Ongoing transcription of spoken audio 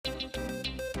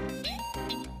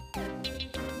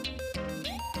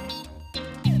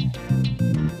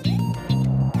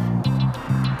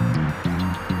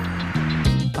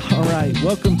Hi,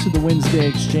 welcome to the Wednesday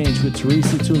Exchange with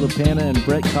Teresa Tulipana and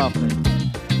Brett Kaufman.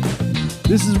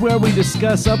 This is where we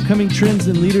discuss upcoming trends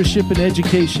in leadership and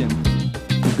education.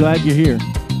 We're glad you're here.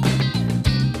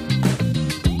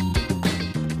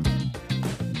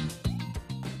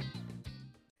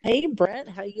 Hey Brett,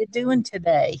 how you doing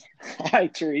today? Hi,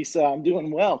 Teresa. I'm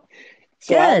doing well.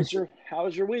 So Good. how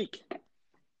was your week?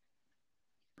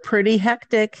 Pretty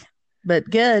hectic, but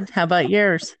good. How about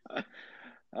yours?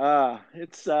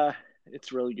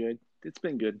 It's really good. It's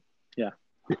been good. Yeah.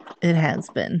 It has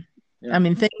been. Yeah. I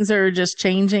mean, things are just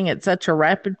changing at such a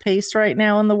rapid pace right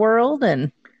now in the world,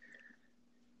 and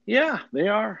Yeah, they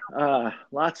are.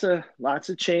 Lots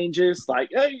of changes. Like,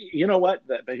 hey, you know what?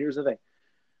 But here's the thing.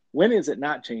 When is it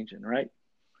not changing, right?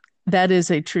 that is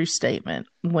a true statement.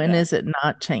 When Yeah. is it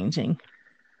not changing?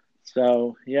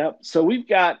 So, yep. So we've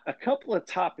got a couple of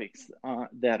topics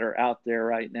that are out there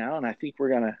right now, and I think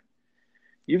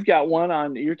you've got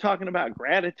one you're talking about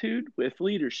gratitude with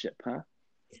leadership, huh?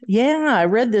 Yeah, I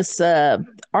read this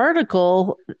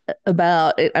article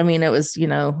about it. I mean, it was,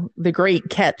 the great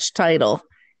catch title.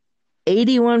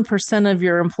 81% of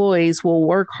your employees will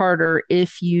work harder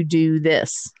if you do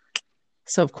this.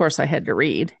 So, of course, I had to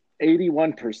read.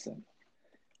 81%.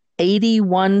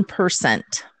 81%.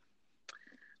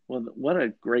 Well, what a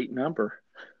great number.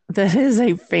 That is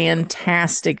a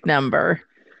fantastic number.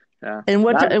 Yeah. And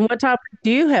what topic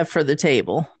do you have for the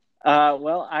table? Well,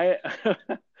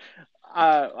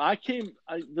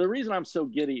 the reason I'm so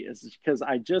giddy is because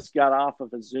I just got off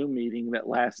of a Zoom meeting that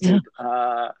lasted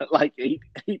like eight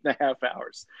and a half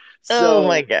hours. Oh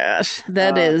my So, gosh,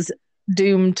 that is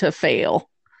doomed to fail.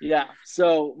 yeah.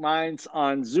 So mine's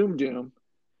on Zoom Doom.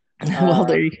 Well,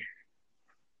 there Uh, you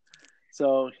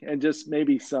so and just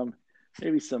maybe some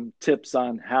tips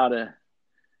on how to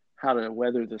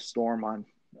weather the storm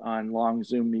on long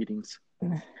Zoom meetings.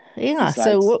 Yeah.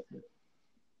 Besides,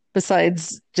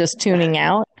 Besides just tuning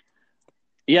out?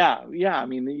 yeah. I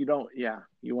mean, you don't. Yeah,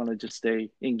 you want to just stay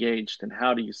engaged, and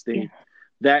how do you Yeah. stay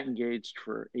that engaged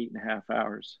for 8.5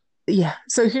 hours? Yeah.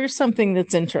 So here's something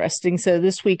that's interesting. So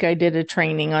this week I did a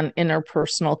training on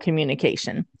interpersonal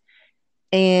communication,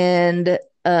 and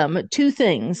two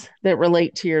things that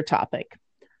relate to your topic.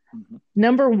 Mm-hmm.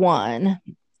 Number one,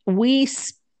 we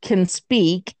can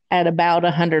speak at about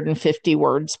 150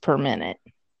 words per minute,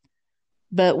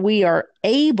 but we are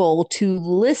able to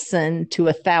listen to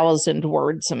 1,000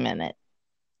 words a minute.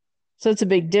 So it's a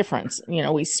big difference.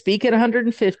 We speak at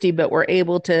 150, but we're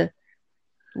able to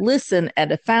listen at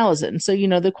 1,000. So,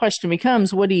 the question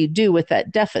becomes, what do you do with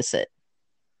that deficit?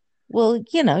 Well,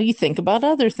 you think about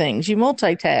other things. You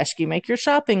multitask, you make your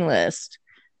shopping list.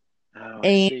 Oh, I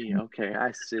And see. Okay,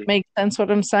 I see. make sense what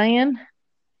I'm saying?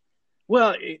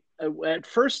 Well, at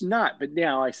first not, but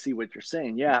now I see what you're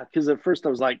saying. Yeah, because at first I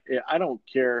was like, I don't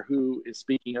care who is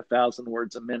speaking 1,000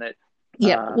 words a minute.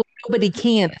 Yeah, Uh, well, nobody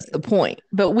can is the point,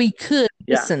 but we could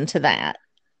yeah. listen to that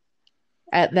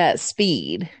at that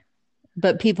speed,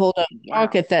 but people don't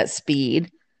talk Wow. at that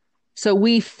speed. So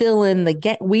we fill in the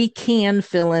gap. We can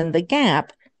fill in the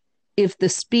gap if the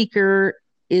speaker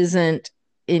isn't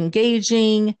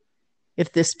engaging,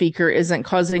 if the speaker isn't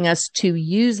causing us to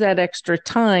use that extra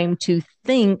time to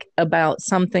think about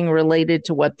something related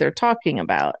to what they're talking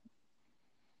about.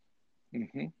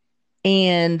 Mm-hmm.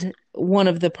 And one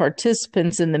of the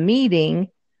participants in the meeting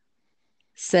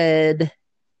said,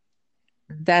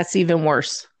 that's even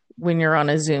worse when you're on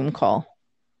a Zoom call.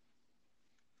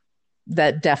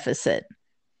 That deficit.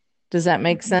 Does that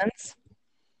make sense?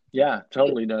 Yeah,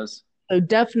 totally does. So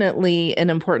definitely an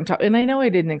important topic. And I know I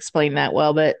didn't explain that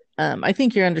well, but I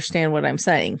think you understand what I'm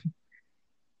saying.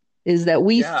 Is that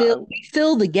Yeah. we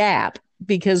fill the gap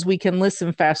because we can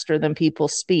listen faster than people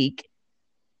speak,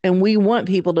 and we want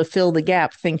people to fill the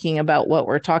gap thinking about what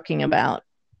we're talking about.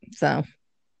 So,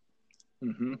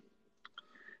 Mm-hmm.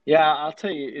 Yeah, I'll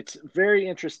tell you, it's very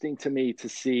interesting to me to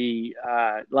see,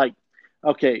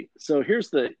 okay, so here's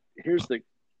the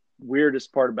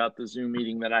weirdest part about the Zoom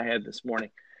meeting that I had this morning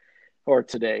or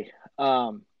today.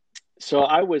 So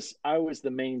I was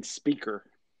the main speaker,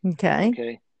 okay.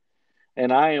 okay,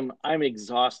 and I'm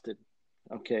exhausted,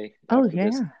 okay, Oh after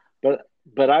this, yeah.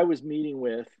 but I was meeting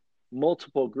with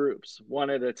multiple groups, one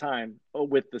at a time,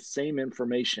 with the same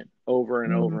information over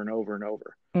and over and over and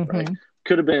over, right? Mm-hmm.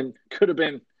 Could have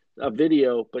been a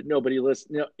video, but nobody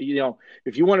listened.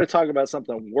 If you want to talk about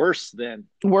something Worse than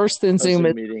a Zoom is Zoom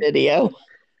meeting, video.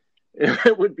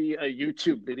 it would be a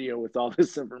YouTube video with all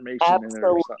this information in it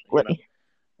or something. Absolutely.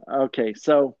 Okay,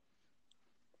 so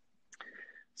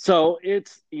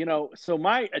it's so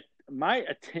my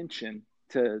attention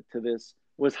to this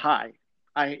was high.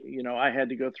 I had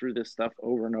to go through this stuff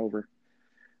over and over.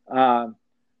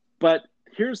 But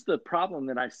here's the problem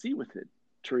that I see with it,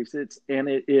 Teresa.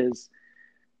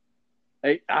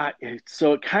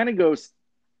 So it kind of goes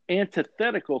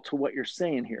antithetical to what you're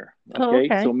saying here. Oh, Okay.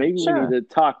 okay. So maybe we need Sure. to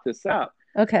talk this out.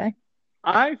 Okay.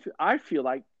 I feel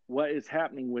like what is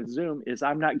happening with Zoom is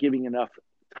I'm not giving enough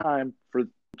time to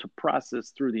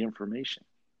process through the information.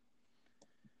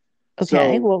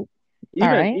 Okay. So Well, all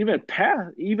right.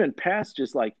 even past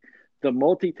just like the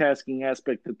multitasking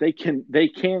aspect that they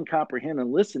can comprehend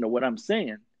and listen to what I'm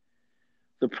saying.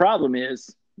 The problem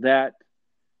is that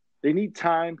they need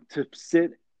time to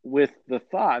sit with the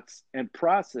thoughts and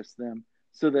process them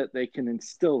so that they can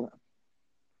instill them.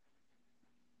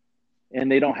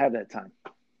 And they don't have that time.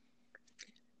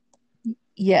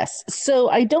 Yes. So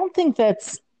I don't think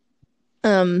that's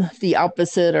the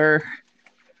opposite or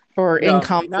in No, not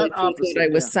conflict with what I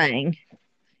opposite. was Yeah. saying.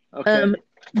 Okay.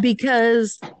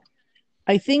 Because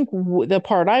I think the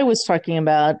part I was talking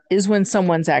about is when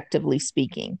someone's actively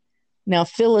speaking. Now,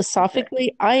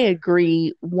 philosophically, I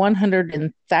agree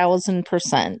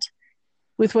 100,000%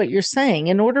 with what you're saying.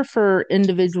 In order for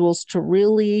individuals to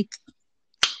really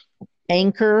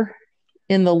anchor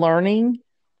in the learning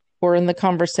or in the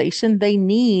conversation, they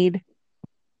need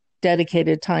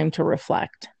dedicated time to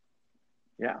reflect.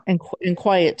 Yeah. And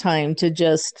quiet time to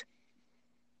just,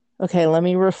 okay, let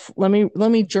me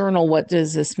journal. What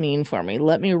does this mean for me?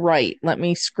 Let me write, let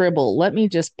me scribble, let me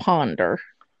just ponder.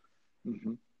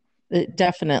 Mm-hmm. It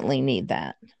definitely need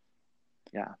that.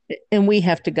 Yeah. And we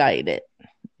have to guide it.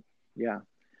 Yeah.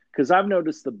 Because I've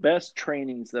noticed the best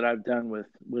trainings that I've done with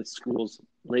schools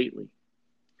lately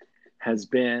has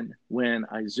been when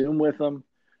I Zoom with them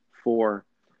for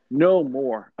never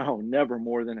more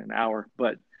than an hour,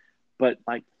 but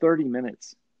like 30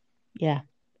 minutes. Yeah.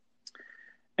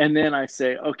 And then I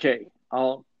say, okay,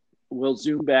 we'll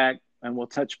Zoom back and we'll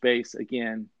touch base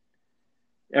again.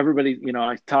 Everybody,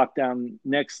 I talk down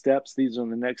next steps. These are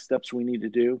the next steps we need to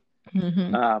do.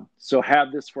 Mm-hmm. So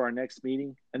have this for our next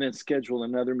meeting, and then schedule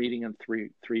another meeting in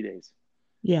three days.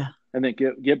 Yeah. And then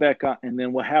get back on. And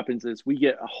then what happens is we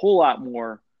get a whole lot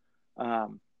more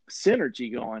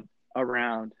synergy going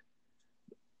around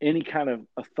any kind of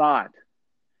a thought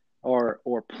or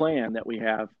plan that we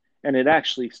have, and it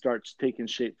actually starts taking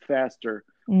shape faster.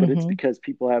 Mm-hmm. But it's because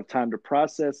people have time to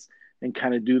process and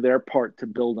kind of do their part to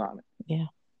build on it. Yeah.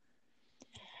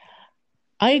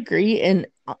 I agree. And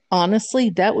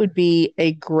honestly, that would be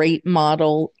a great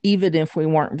model, even if we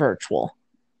weren't virtual,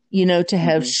 to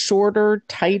have shorter,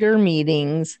 tighter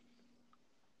meetings,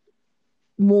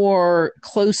 more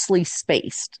closely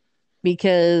spaced,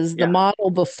 because the model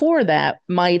before that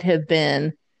might have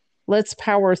been, let's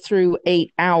power through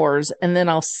 8 hours and then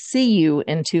I'll see you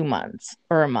in 2 months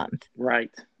or a month. Right.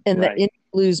 And that you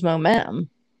lose momentum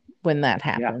when that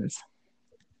happens. Yeah.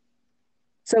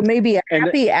 So maybe a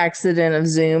happy accident of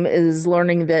Zoom is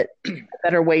learning that a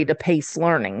better way to pace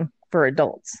learning for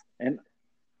adults. And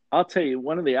I'll tell you,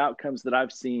 one of the outcomes that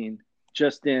I've seen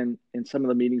just in some of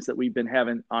the meetings that we've been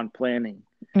having on planning,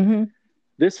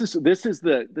 this is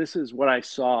what I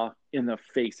saw in the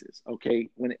faces. Okay,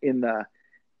 when in the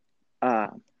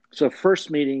so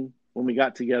first meeting when we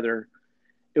got together,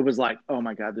 it was like, oh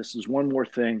my God, this is one more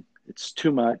thing. It's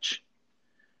too much.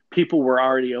 People were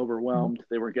already overwhelmed.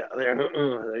 They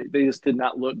just did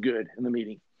not look good in the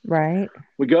meeting. Right.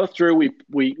 We go through.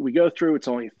 We go through. It's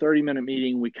only a 30-minute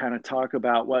meeting. We kind of talk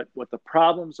about what the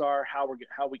problems are, how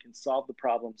we can solve the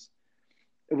problems.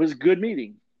 It was a good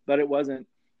meeting, but it wasn't.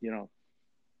 It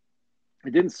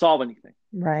didn't solve anything.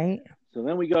 Right. So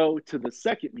then we go to the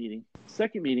second meeting.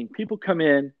 Second meeting, people come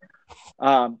in,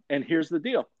 and here's the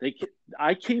deal.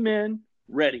 I came in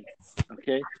ready.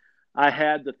 Okay. I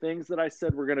had the things that I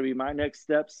said were going to be my next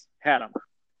steps, had them.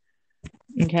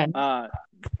 Okay.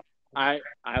 I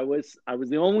was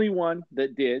the only one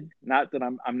that did. Not that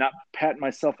I'm not patting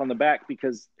myself on the back,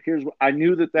 because I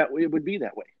knew that it would be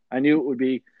that way. I knew it would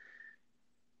be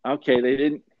okay. They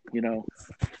didn't,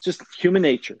 just human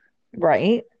nature.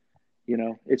 Right.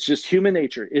 It's just human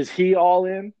nature. Is he all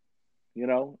in?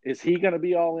 Is he going to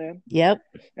be all in? Yep.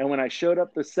 And when I showed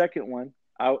up the second one,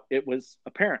 it was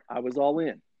apparent I was all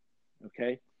in.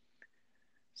 Okay.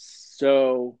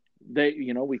 So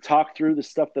we talked through the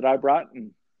stuff that I brought,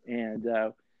 and we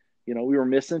were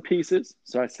missing pieces.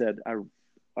 So I said, all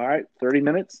right, 30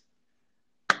 minutes,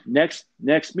 next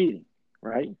meeting,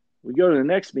 right? We go to the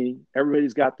next meeting.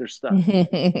 Everybody's got their stuff.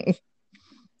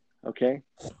 Okay.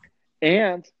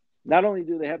 And not only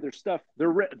do they have their stuff,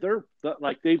 they're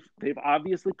like, they've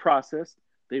obviously processed.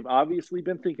 They've obviously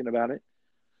been thinking about it.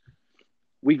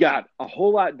 We got a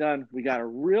whole lot done. We got a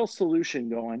real solution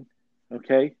going.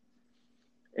 Okay.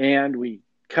 And we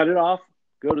cut it off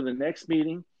go to the next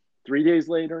meeting 3 days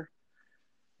later.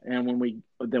 And when we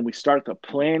start the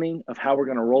planning of how we're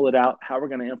going to roll it out, how we're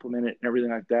going to implement it and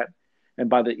everything like that. And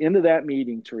by the end of that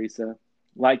meeting, Teresa,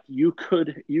 like you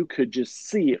could just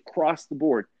see across the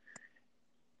board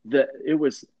that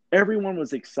everyone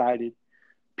was excited.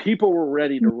 People were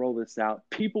ready to roll this out.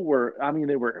 People were,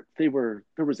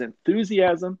 there was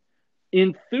enthusiasm,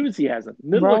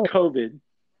 middle of COVID,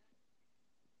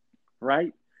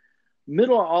 right?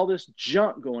 Middle of all this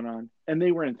junk going on, and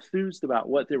they were enthused about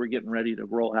what they were getting ready to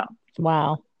roll out.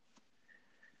 Wow.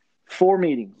 4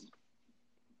 meetings.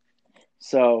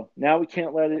 So now we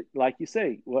can't let it, like you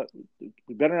say,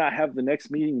 we better not have the next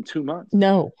meeting in 2 months.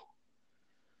 No.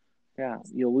 Yeah,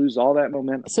 you'll lose all that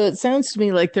momentum. So it sounds to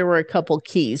me like there were a couple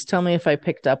keys. Tell me if I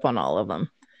picked up on all of them.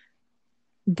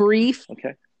 Brief,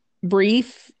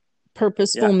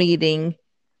 purposeful meeting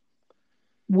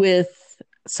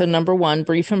so number 1,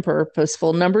 brief and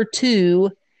purposeful. Number 2,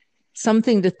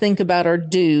 something to think about or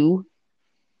do.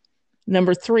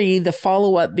 Number 3, the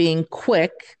follow-up being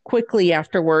quickly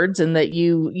afterwards, and that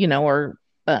you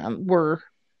were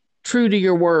true to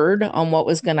your word on what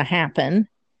was going to happen.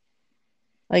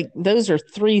 Like, those are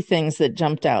 3 things that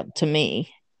jumped out to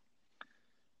me.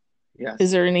 Yes.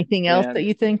 Is there anything else that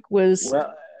you think was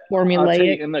formulaic? I'll tell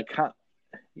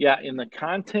you, in the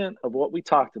content of what we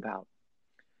talked about,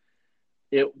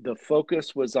 the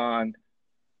focus was on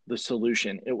the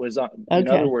solution. It was on, in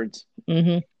other words,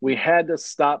 we had to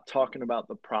stop talking about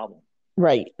the problem.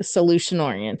 Right. Solution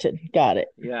oriented. Got it.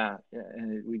 Yeah.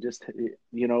 And we just,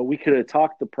 we could have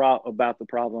talked about the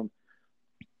problem.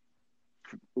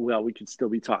 Well, we could still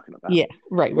be talking about it.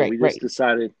 Right. We just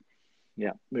decided,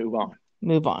 move on.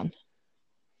 Well,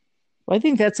 I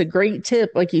think that's a great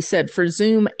tip, like you said, for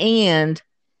Zoom and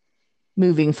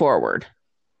moving forward.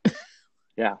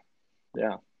 Yeah.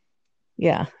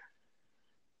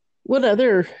 What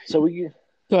other? So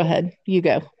go ahead. You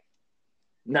go.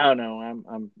 No,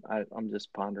 I'm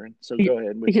just pondering. So go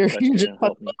ahead.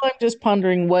 I'm just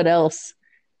pondering what else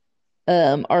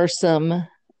are some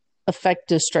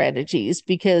effective strategies,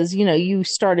 because you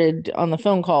started on the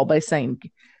phone call by saying,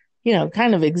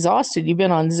 kind of exhausted. You've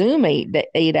been on Zoom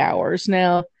 8 hours.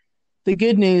 Now, the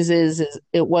good news is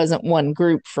it wasn't one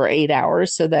group for 8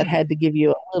 hours, so that had to give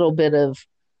you a little bit of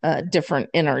different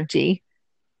energy.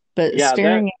 But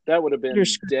that would have been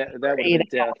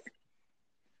death.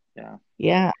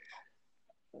 Yeah.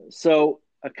 So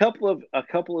a couple of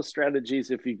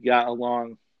strategies if you've got a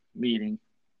long meeting.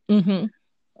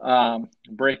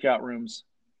 Breakout rooms.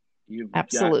 You've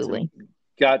absolutely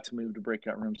got to move to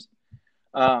breakout rooms.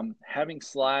 Having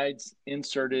slides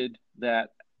inserted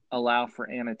that allow for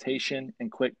annotation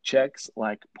and quick checks,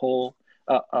 like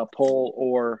a poll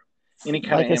or any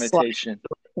kind of annotation.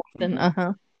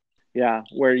 Yeah,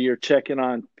 where you're checking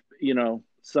on,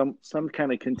 some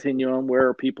kind of continuum. What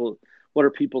are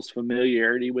people's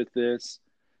familiarity with this,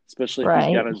 especially if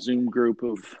you've got a Zoom group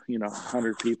of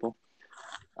 100 people.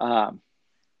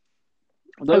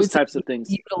 Those types of things.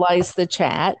 Utilize the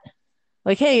chat.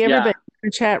 Like, hey, everybody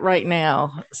in chat right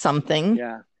now, something.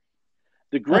 Yeah.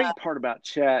 The great part about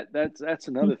chat, that's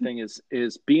another thing is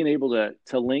being able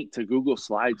to link to Google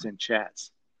Slides and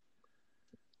chats.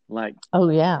 Like,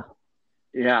 linking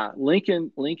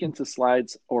to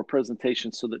slides or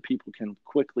presentations so that people can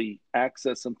quickly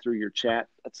access them through your chat.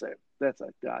 That's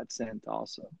a godsend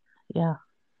also. Yeah.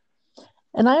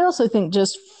 And I also think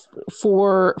just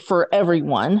for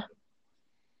everyone,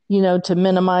 to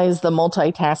minimize the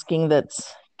multitasking that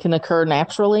can occur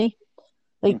naturally.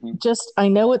 Like, I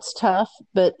know it's tough,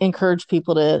 but encourage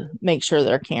people to make sure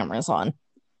their camera's on.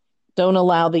 Don't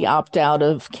allow the opt out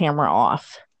of camera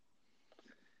off.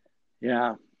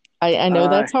 Yeah. I know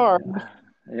that's hard.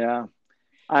 Yeah.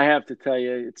 I have to tell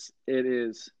you, it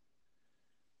is.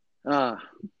 But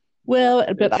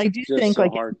I do think so,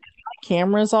 like, if my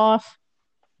camera's off,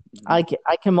 I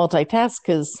can multitask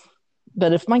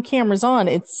but if my camera's on,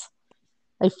 I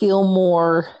feel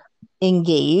more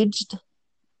engaged.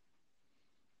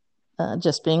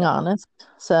 Just being honest.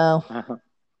 So,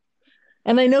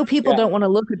 and I know people don't want to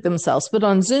look at themselves, but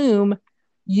on Zoom,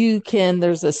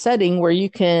 there's a setting where you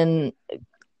can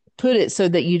put it so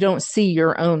that you don't see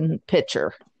your own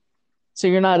picture. So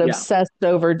you're not obsessed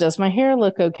over, does my hair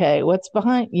look okay? What's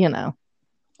behind, Yeah.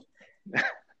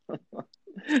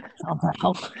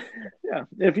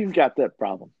 If you've got that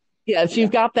problem. Yeah. If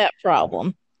you've got that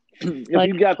problem. If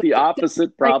you've got the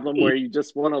opposite problem where you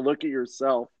just want to look at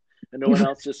yourself and no one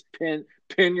else, just pin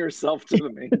yourself to the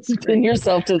main screen. Pin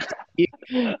yourself to you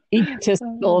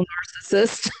egotistical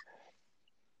narcissist.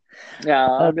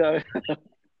 Yeah.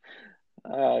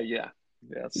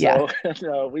 So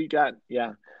no, we got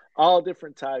all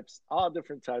different types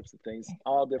of things,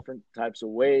 all different types of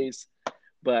ways.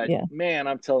 But man,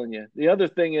 I'm telling you, the other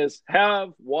thing is have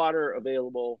water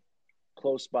available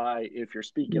close by if you're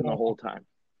speaking the whole time.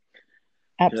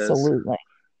 Absolutely.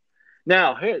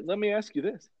 Now, hey, let me ask you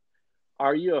this.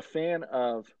 Are you a fan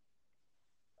of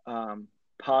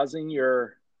pausing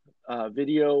your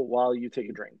video while you take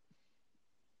a drink?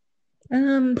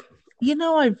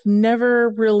 I've never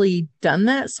really done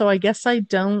that, so I guess I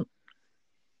don't.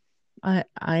 I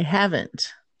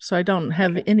haven't, so I don't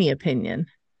have any opinion.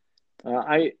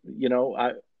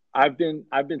 I've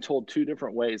been told two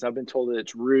different ways. I've been told that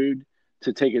it's rude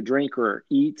to take a drink or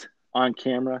eat on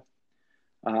camera.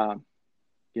 And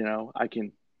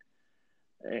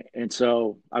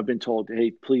so I've been told, hey,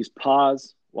 please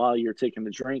pause while you're taking the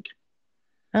drink.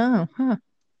 Oh, huh.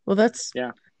 Well, that's,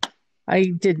 I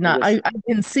did not, I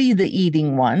can see the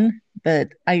eating one, but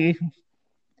I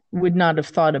would not have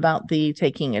thought about the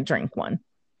taking a drink one.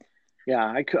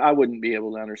 Yeah, I wouldn't be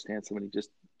able to understand somebody just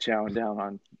chowing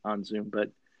down on Zoom,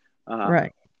 but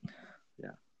right.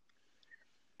 Yeah.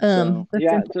 So,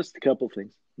 just a couple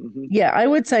things. Mm-hmm. Yeah, I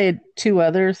would say two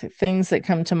other things that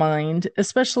come to mind,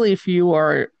 especially if you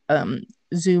are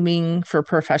Zooming for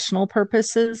professional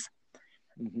purposes.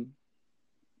 Mm-hmm.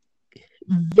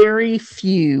 Very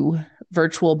few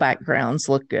virtual backgrounds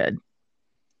look good.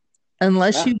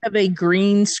 Unless you have a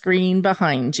green screen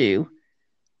behind you,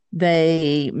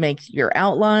 they make your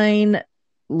outline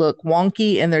look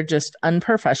wonky and they're just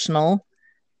unprofessional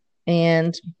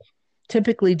and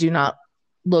typically do not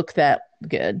look that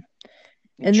good.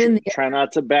 And then try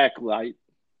not to backlight.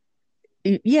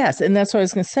 Yes, and that's what I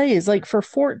was going to say is like for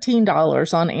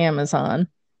 $14 on Amazon,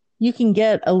 you can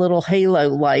get a little halo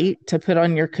light to put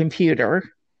on your computer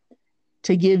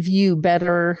to give you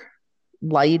better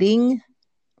lighting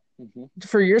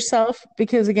for yourself.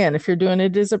 Because again, if you're doing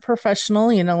it as a professional,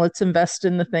 let's invest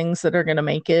in the things that are going to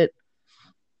make it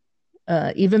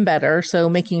even better. So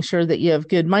making sure that you have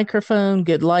good microphone,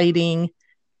 good lighting,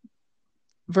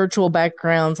 virtual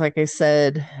backgrounds, like I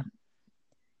said,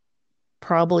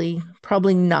 probably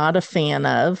not a fan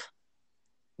of,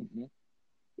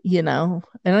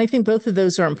 and I think both of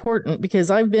those are important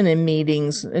because I've been in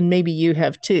meetings, and maybe you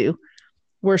have too,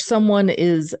 where someone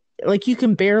is like, you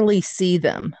can barely see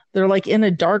them. They're like in a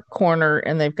dark corner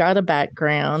and they've got a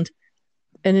background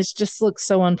and it just looks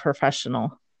so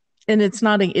unprofessional. And it's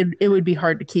not, it would be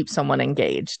hard to keep someone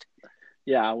engaged.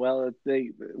 Yeah. Well, they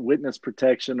witness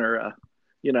protection or,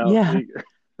 they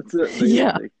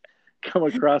come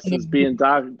across as being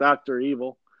Dr.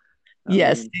 Evil.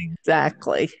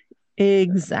 Exactly.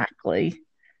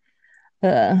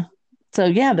 So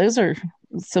yeah, those are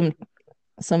some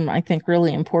I think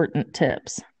really important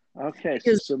tips. Okay,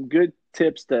 so some good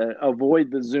tips to avoid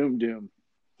the Zoom doom.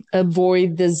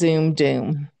 Avoid the Zoom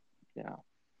doom. Yeah.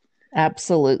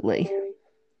 Absolutely.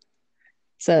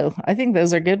 So I think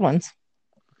those are good ones.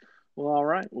 Well, all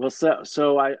right. Well,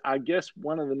 so I guess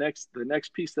one of the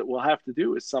next piece that we'll have to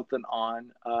do is something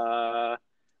on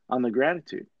the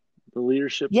gratitude, the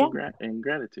leadership and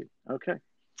gratitude. Okay.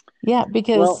 Yeah,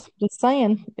 because just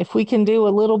saying, if we can do a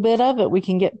little bit of it, we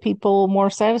can get people more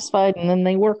satisfied and then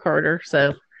they work harder.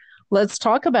 So let's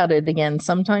talk about it again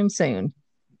sometime soon.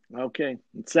 Okay.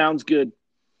 It sounds good.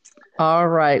 All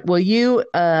right. Well, you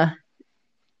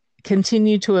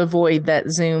continue to avoid that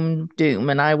Zoom doom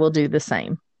and I will do the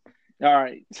same. All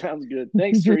right. Sounds good.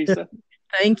 Thanks, Teresa.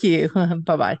 Thank you.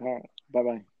 Bye-bye. All right.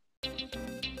 Bye-bye.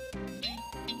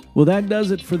 Well, that does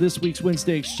it for this week's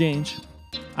Wednesday Exchange.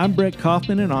 I'm Brett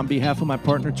Kaufman, and on behalf of my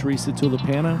partner, Teresa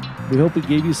Tulipana, we hope it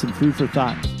gave you some food for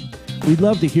thought. We'd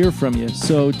love to hear from you,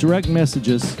 so direct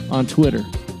messages on Twitter.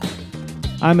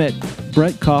 I'm at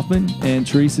Brett Kaufman, and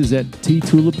Teresa's at T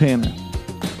Tulipana.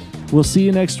 We'll see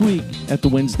you next week at the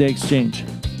Wednesday Exchange.